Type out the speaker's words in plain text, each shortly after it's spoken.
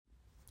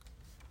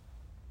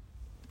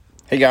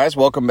Hey guys,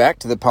 welcome back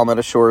to the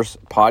Palmetto Shores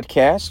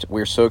podcast.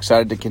 We're so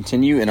excited to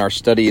continue in our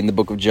study in the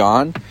book of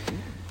John.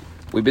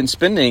 We've been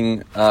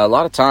spending we're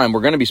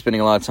going to be spending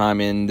a lot of time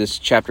in this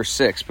chapter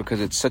 6 because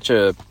it's such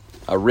a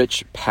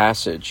rich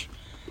passage.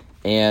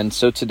 And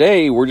so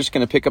today we're just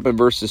going to pick up in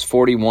verses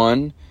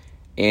 41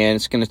 and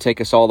it's going to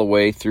take us all the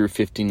way through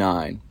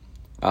 59.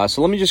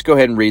 So let me just go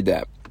ahead and read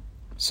that. It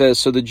says,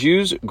 "So the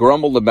Jews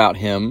grumbled about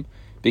him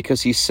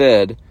because he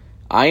said,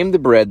 'I am the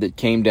bread that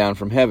came down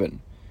from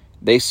heaven.'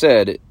 They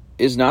said,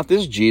 'Is not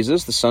this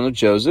Jesus, the son of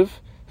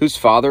Joseph, whose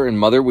father and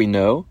mother we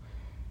know?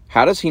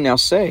 How does he now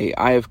say,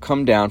 I have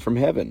come down from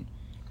heaven?'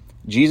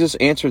 Jesus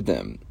answered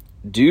them,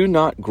 'Do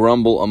not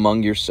grumble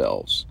among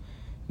yourselves.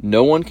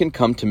 No one can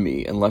come to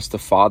me unless the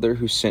Father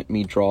who sent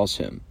me draws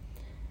him,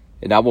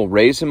 and I will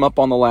raise him up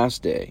on the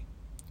last day.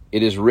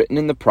 It is written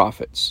in the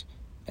prophets,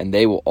 and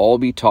they will all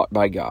be taught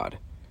by God.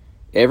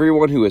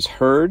 Everyone who has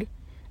heard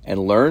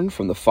and learned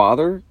from the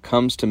Father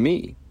comes to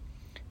me.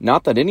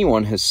 Not that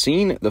anyone has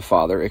seen the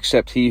Father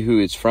except he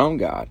who is from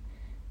God.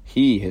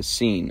 He has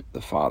seen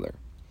the Father.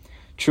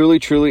 Truly,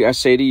 truly, I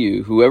say to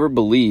you, whoever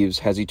believes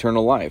has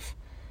eternal life.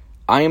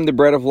 I am the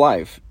bread of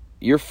life.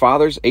 Your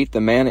fathers ate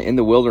the manna in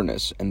the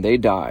wilderness, and they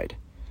died.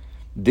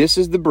 This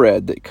is the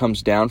bread that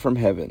comes down from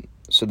heaven,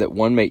 so that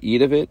one may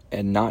eat of it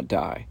and not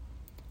die.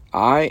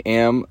 I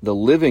am the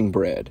living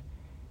bread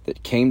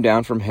that came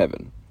down from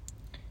heaven.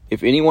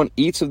 If anyone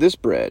eats of this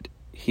bread,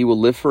 he will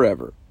live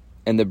forever.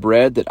 And the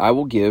bread that I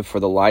will give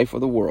for the life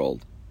of the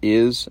world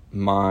is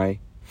my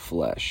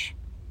flesh.'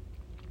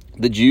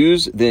 The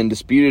Jews then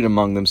disputed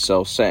among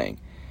themselves, saying,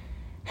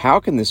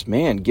 'How can this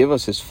man give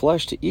us his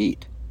flesh to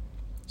eat?'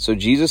 So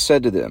Jesus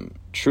said to them,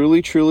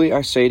 'Truly, truly,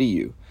 I say to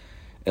you,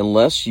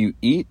 unless you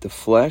eat the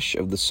flesh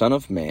of the Son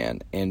of Man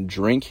and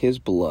drink his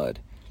blood,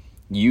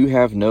 you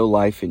have no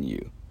life in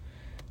you.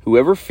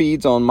 Whoever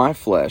feeds on my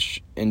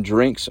flesh and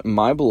drinks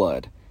my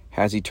blood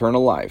has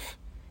eternal life,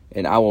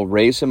 and I will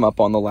raise him up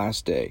on the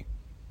last day.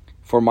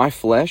 For my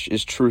flesh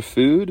is true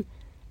food,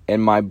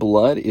 and my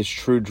blood is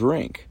true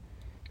drink.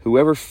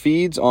 Whoever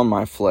feeds on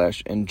my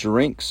flesh and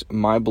drinks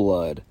my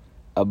blood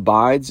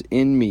abides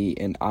in me,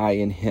 and I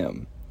in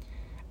him.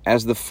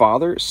 As the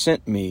Father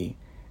sent me,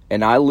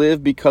 and I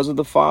live because of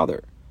the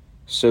Father,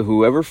 so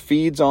whoever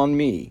feeds on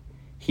me,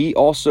 he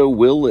also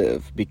will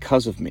live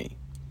because of me.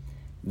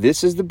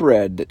 This is the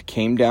bread that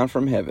came down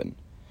from heaven,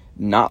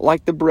 not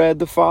like the bread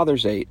the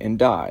fathers ate and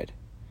died.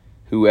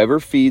 Whoever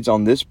feeds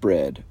on this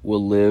bread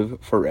will live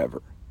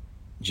forever.'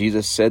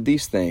 Jesus said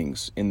these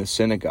things in the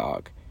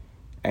synagogue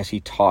as he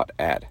taught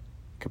at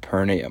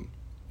Capernaum."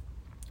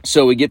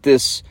 So we get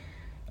this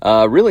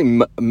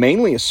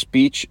mainly a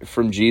speech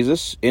from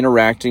Jesus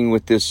interacting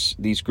with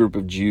these group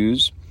of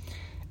Jews.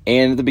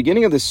 And at the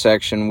beginning of this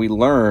section, we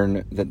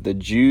learn that the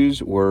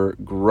Jews were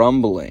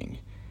grumbling.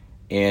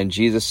 And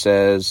Jesus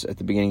says at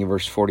the beginning of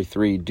verse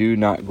 43, "Do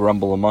not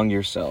grumble among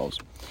yourselves."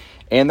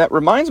 And that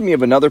reminds me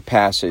of another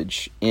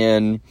passage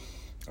in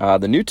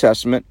the New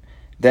Testament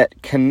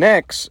that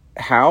connects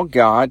how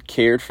God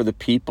cared for the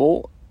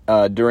people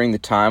during the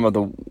time of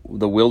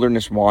the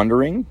wilderness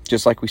wandering,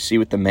 just like we see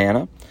with the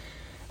manna,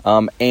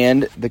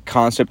 and the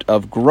concept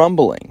of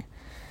grumbling.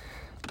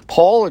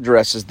 Paul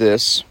addresses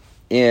this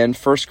in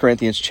 1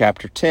 Corinthians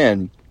chapter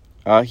 10.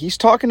 He's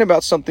talking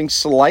about something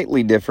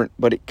slightly different,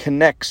 but it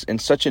connects in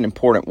such an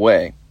important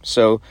way.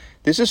 So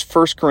this is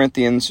 1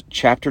 Corinthians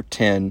chapter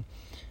 10.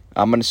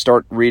 I'm going to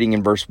start reading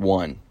in verse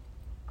 1.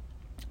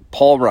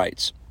 Paul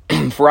writes,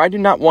 "For I do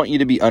not want you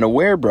to be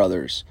unaware,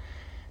 brothers,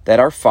 that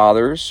our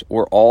fathers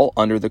were all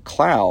under the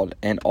cloud,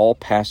 and all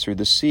passed through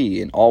the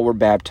sea, and all were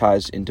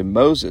baptized into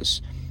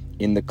Moses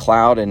in the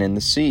cloud and in the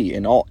sea,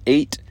 and all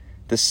ate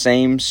the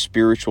same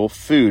spiritual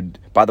food."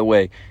 By the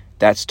way,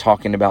 that's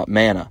talking about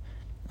manna.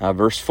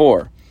 Verse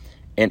 4,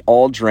 "And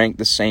all drank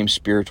the same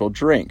spiritual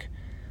drink,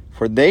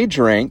 for they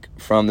drank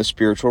from the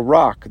spiritual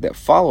rock that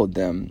followed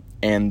them,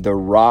 and the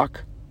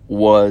rock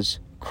was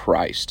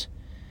Christ.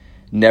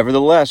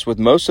 Nevertheless, with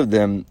most of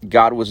them,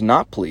 God was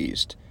not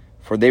pleased,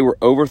 for they were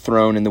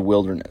overthrown in the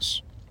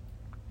wilderness."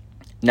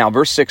 Now,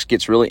 verse 6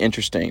 gets really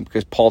interesting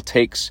because Paul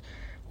takes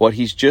what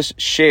he's just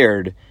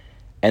shared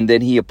and then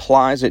he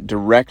applies it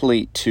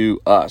directly to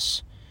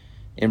us.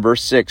 In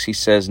verse 6, he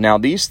says, "Now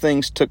these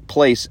things took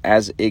place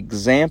as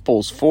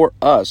examples for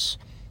us,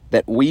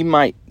 that we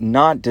might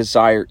not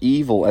desire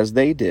evil as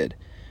they did.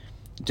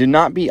 Do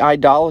not be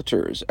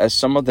idolaters, as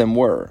some of them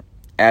were.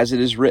 As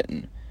it is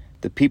written,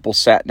 the people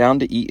sat down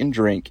to eat and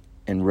drink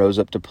and rose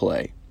up to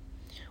play.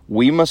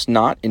 We must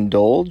not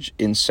indulge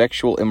in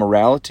sexual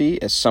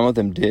immorality as some of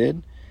them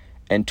did,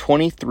 and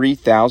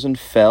 23,000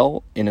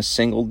 fell in a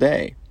single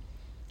day."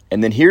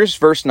 And then here's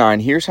verse 9.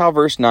 Here's how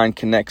verse 9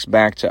 connects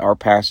back to our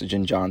passage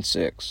in John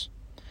 6.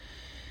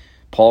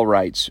 Paul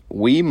writes,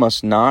 "We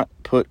must not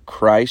put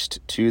Christ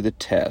to the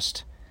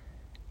test,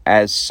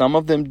 as some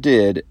of them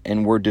did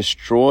and were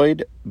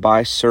destroyed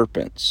by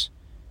serpents,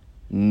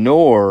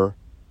 nor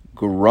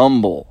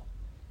grumble,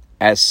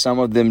 as some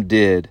of them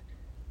did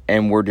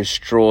and were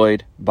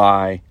destroyed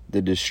by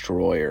the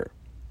destroyer."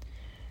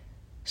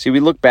 See, we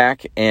look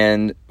back,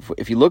 and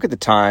if you look at the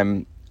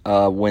time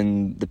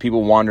when the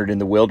people wandered in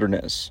the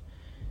wilderness,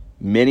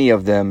 many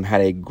of them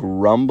had a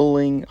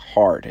grumbling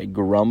heart, a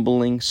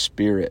grumbling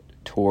spirit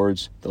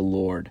towards the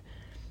Lord.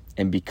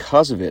 And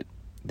because of it,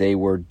 they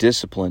were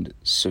disciplined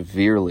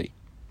severely.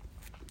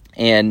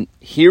 And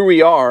here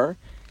we are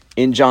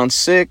in John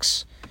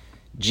 6.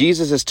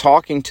 Jesus is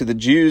talking to the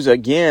Jews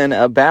again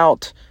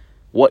about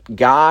what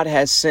God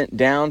has sent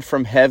down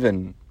from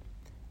heaven.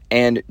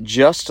 And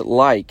just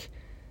like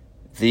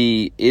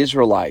the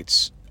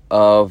Israelites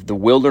of the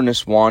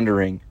wilderness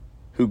wandering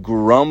who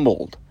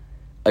grumbled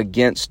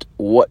against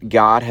what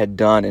God had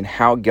done and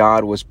how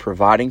God was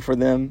providing for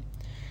them,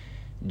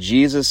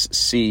 Jesus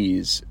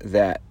sees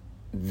that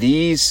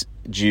these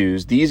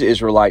Jews, these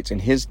Israelites in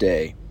his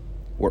day,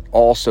 were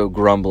also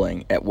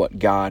grumbling at what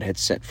God had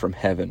sent from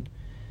heaven,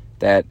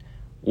 that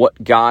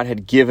what God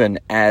had given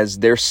as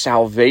their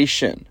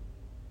salvation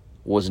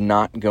was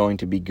not going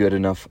to be good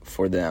enough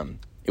for them.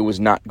 It was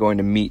not going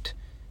to meet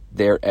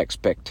their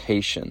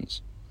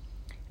expectations.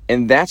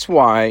 And that's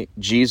why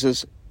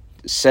Jesus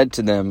said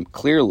to them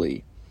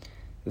clearly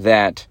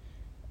that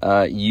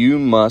you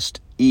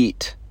must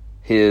eat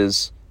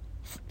his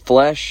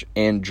flesh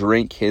and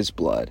drink his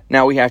blood.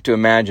 Now we have to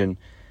imagine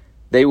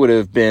they would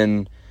have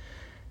been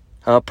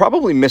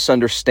probably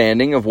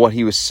misunderstanding of what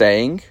he was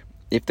saying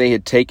if they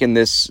had taken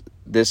this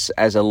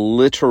as a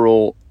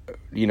literal,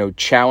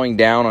 chowing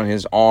down on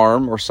his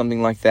arm or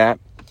something like that.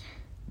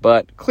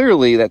 But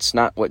clearly that's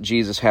not what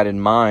Jesus had in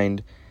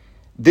mind.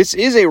 This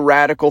is a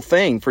radical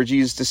thing for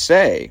Jesus to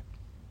say.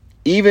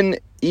 Even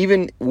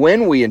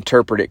when we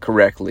interpret it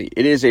correctly,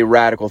 it is a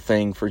radical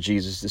thing for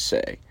Jesus to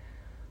say.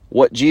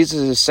 What Jesus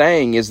is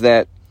saying is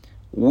that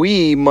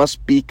we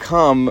must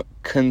become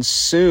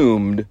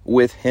consumed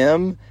with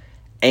him,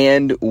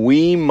 and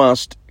we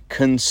must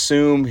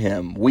consume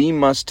him. We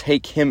must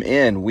take him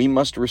in. We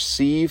must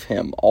receive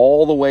him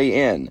all the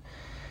way in.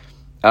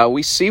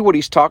 We see what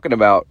he's talking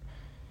about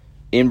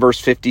in verse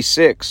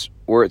 56,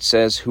 where it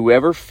says,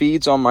 whoever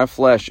feeds on my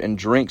flesh and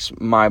drinks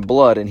my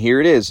blood, and here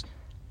it is,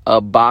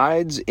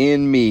 abides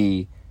in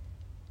me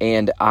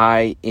and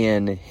I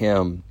in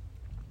him.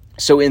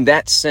 So in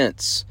that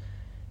sense,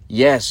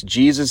 yes,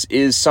 Jesus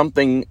is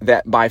something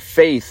that by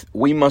faith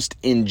we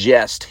must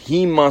ingest.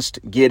 He must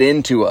get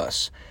into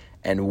us,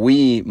 and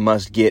we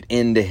must get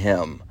into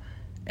him.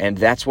 And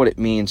that's what it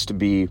means to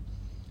be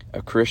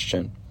a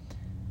Christian.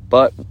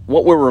 But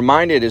what we're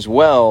reminded as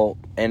well,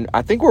 and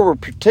I think we're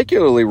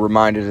particularly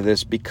reminded of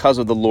this because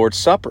of the Lord's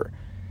Supper,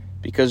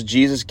 because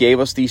Jesus gave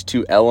us these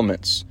two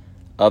elements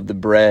of the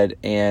bread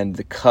and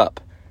the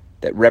cup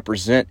that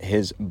represent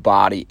his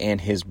body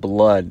and his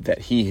blood that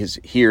he is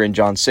here in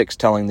John 6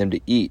 telling them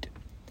to eat.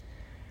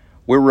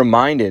 We're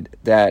reminded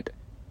that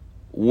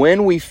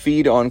when we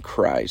feed on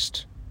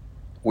Christ,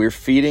 we're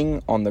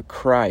feeding on the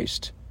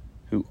Christ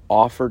who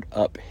offered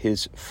up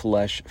his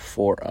flesh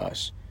for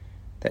us,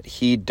 that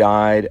he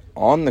died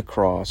on the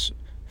cross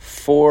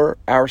for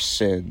our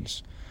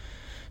sins,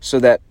 so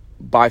that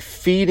by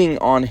feeding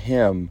on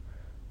him,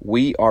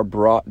 we are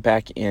brought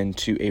back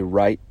into a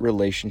right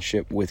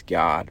relationship with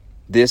God.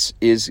 This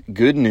is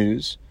good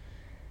news,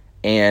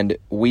 and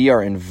we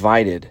are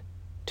invited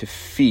to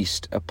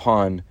feast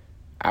upon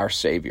our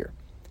Savior.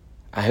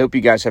 I hope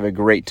you guys have a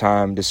great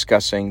time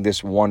discussing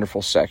this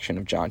wonderful section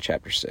of John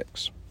chapter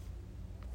 6.